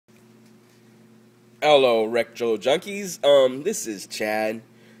Hello, Retro Junkies. This is Chad.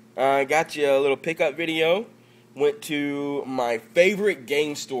 I got you a little pickup video. Went to my favorite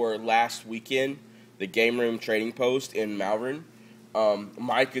game store last weekend, the Game Room Trading Post in Malvern.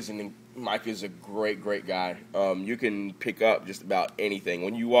 Mike is a great guy. You can pick up just about anything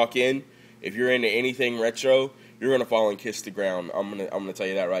when you walk in. If you're into anything retro, you're gonna fall and kiss the ground. I'm gonna tell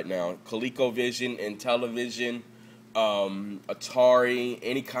you that right now. ColecoVision, Intellivision, Atari,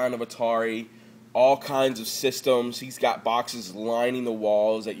 any kind of Atari. All kinds of systems. He's got boxes lining the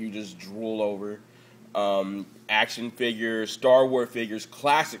walls that you just drool over. Action figures, Star Wars figures,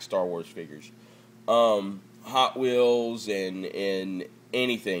 classic Star Wars figures, Hot Wheels, and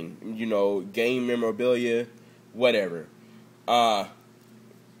anything, game memorabilia, whatever.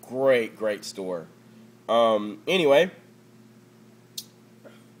 Great store. Anyway,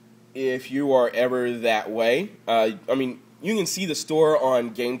 if you are ever that way, you can see the store on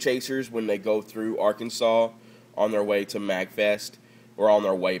Game Chasers when they go through Arkansas on their way to MagFest, or on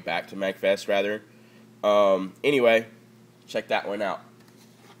their way back to MagFest, rather. Anyway, check that one out.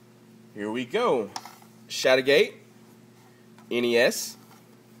 Here we go. Shadowgate, NES,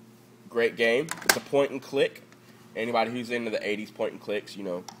 great game. It's a point and click. Anybody who's into the 80s point and clicks,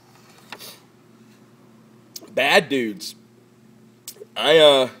 Bad Dudes.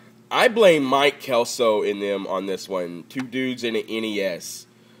 I blame Mike Kelso in them on this one. Two dudes in an NES.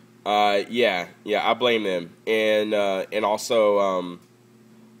 Yeah, I blame them. And also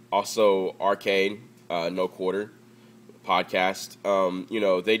Arcade, No Quarter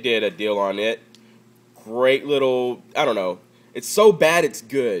podcast. They did a deal on it. Great little, I don't know. It's so bad it's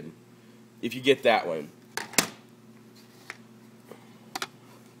good. If you get that one.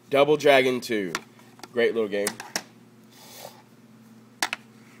 Double Dragon 2. Great little game.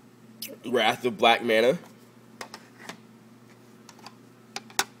 Wrath of Black Mana,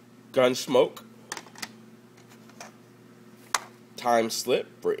 Gunsmoke, Time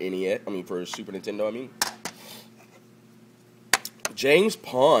Slip for for Super Nintendo. James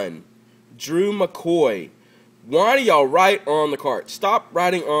Pond, Drew McCoy. Why do y'all write on the carts? Stop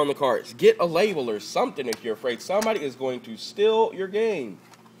writing on the carts. Get a label or something if you're afraid somebody is going to steal your game.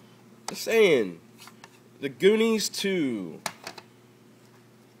 Just saying. The Goonies 2.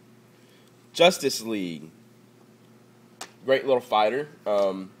 Justice League. Great little fighter.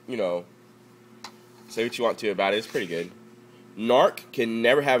 Say what you want to about it. It's pretty good. Narc. Can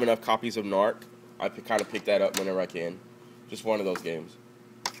never have enough copies of Narc. I kind of pick that up whenever I can. Just one of those games.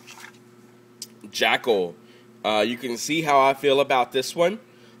 Jackal. You can see how I feel about this one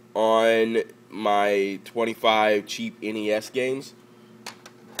on my 25 cheap NES games.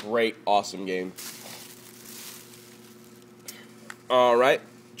 Great, awesome game. Alright.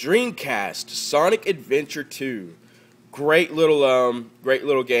 Dreamcast, Sonic Adventure 2. Great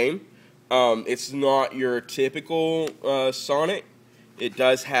little game. It's not your typical Sonic. It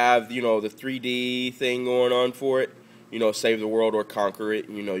does have, the 3D thing going on for it. Save the world or conquer it.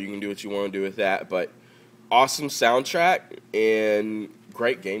 You can do what you want to do with that. But awesome soundtrack and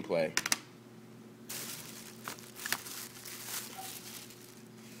great gameplay.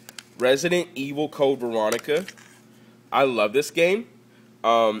 Resident Evil Code Veronica. I love this game.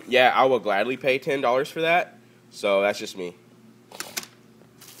 I will gladly pay $10 for that. So that's just me.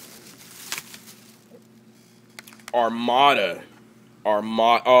 Armada.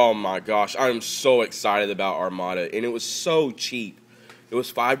 Oh my gosh, I'm so excited about Armada, and it was so cheap. It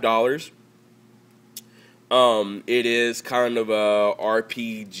was $5. It is kind of a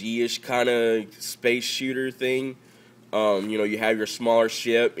RPG-ish kind of space shooter thing. You have your smaller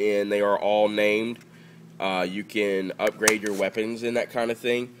ship, and they are all named. You can upgrade your weapons and that kind of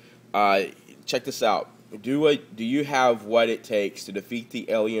thing. Check this out. Do you have what it takes to defeat the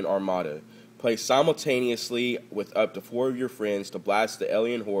alien armada? Play simultaneously with up to 4 of your friends to blast the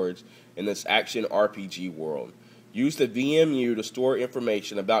alien hordes in this action RPG world. Use the VMU to store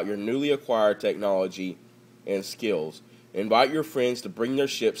information about your newly acquired technology and skills. Invite your friends to bring their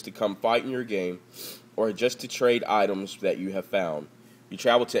ships to come fight in your game, or just to trade items that you have found. You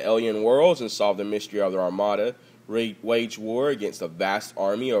travel to alien worlds and solve the mystery of the Armada, wage war against a vast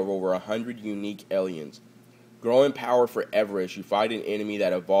army of over 100 unique aliens. Grow in power forever as you fight an enemy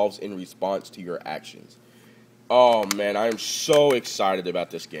that evolves in response to your actions. Oh man, I am so excited about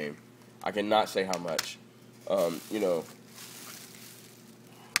this game. I cannot say how much.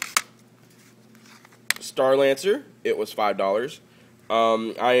 Starlancer, it was $5.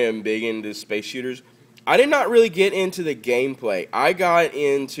 I am big into space shooters. I did not really get into the gameplay. I got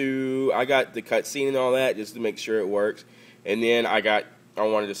the cutscene and all that just to make sure it works, and then I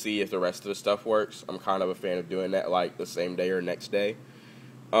wanted to see if the rest of the stuff works. I'm kind of a fan of doing that like the same day or next day.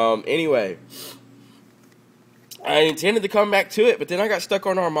 Anyway, I intended to come back to it, but then I got stuck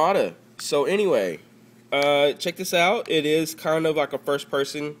on Armada. So anyway, check this out. It is kind of like a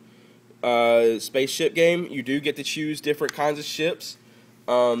first-person spaceship game. You do get to choose different kinds of ships,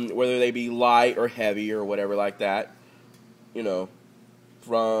 whether they be light or heavy or whatever like that. You know,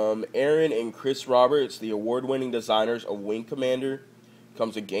 from Aaron and Chris Roberts, the award-winning designers of Wing Commander,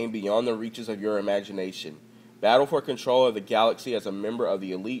 comes a game beyond the reaches of your imagination. Battle for control of the galaxy as a member of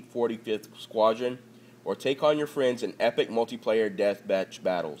the elite 45th Squadron, or take on your friends in epic multiplayer deathmatch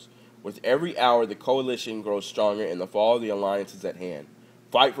battles. With every hour, the Coalition grows stronger and the fall of the Alliance is at hand.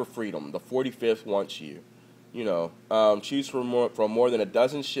 Fight for freedom. The 45th wants you. You know, choose from more than a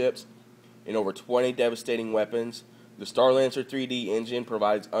dozen ships and over 20 devastating weapons. The Starlancer 3D engine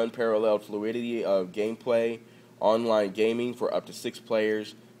provides unparalleled fluidity of gameplay, online gaming for up to 6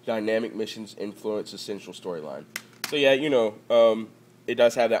 players. Dynamic missions influence the central storyline. So yeah, you know, it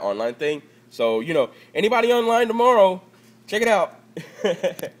does have that online thing. So, you know, anybody online tomorrow, check it out.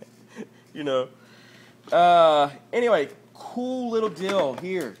 You know. Anyway, cool little deal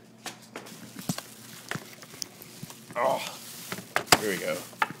here. Oh, here we go.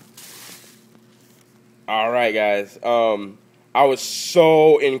 All right, guys. I was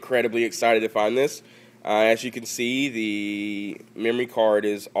so incredibly excited to find this. As you can see, the memory card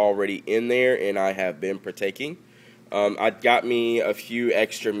is already in there, and I have been partaking. I got me a few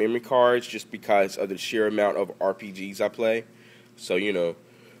extra memory cards just because of the sheer amount of RPGs I play. So, you know.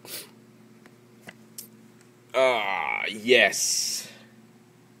 Yes.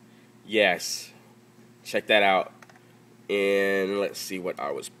 Yes. Check that out. And let's see what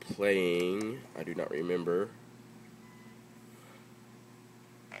I was playing. I do not remember.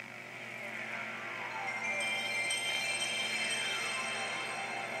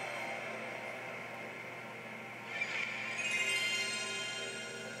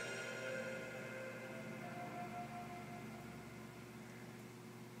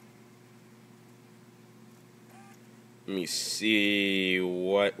 Let me see,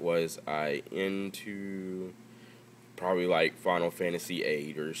 what was I into? Probably like Final Fantasy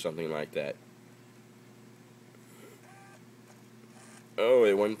VIII or something like that. Oh,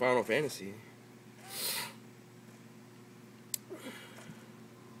 it wasn't Final Fantasy.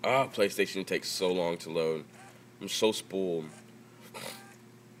 Ah, PlayStation takes so long to load. I'm so spoiled.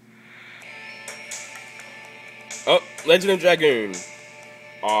 Oh, Legend of Dragoon.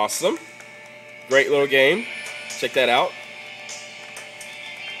 Awesome. Great little game. Check that out.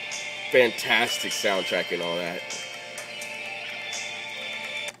 Fantastic soundtrack and all that.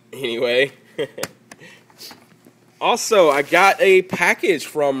 Anyway. Also, I got a package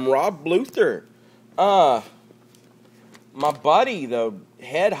from Rob Bluther. My buddy, the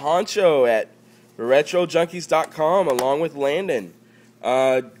head honcho at RetroJunkies.com, along with Landon.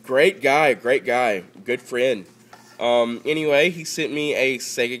 Great guy, good friend. Anyway, he sent me a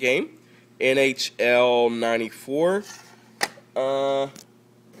Sega game, NHL 94.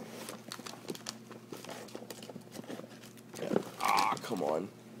 Come on.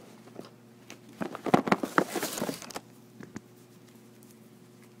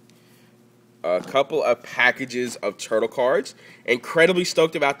 A couple of packages of turtle cards. Incredibly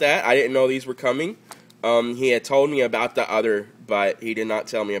stoked about that. I didn't know these were coming. He had told me about the other, but he did not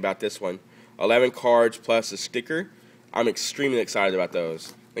tell me about this one. 11 cards plus a sticker. I'm extremely excited about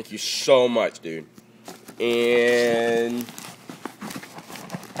those. Thank you so much, dude. And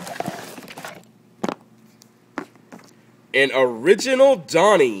an original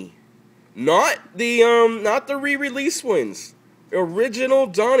Donnie, not the re-release ones. Original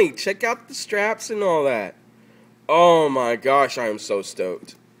Donnie. Check out the straps and all that. Oh my gosh, I am so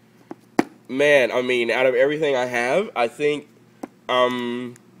stoked. Man, I mean, out of everything I have, I think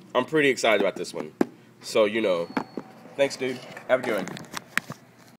I'm pretty excited about this one. So, you know. Thanks, dude. Have a good one.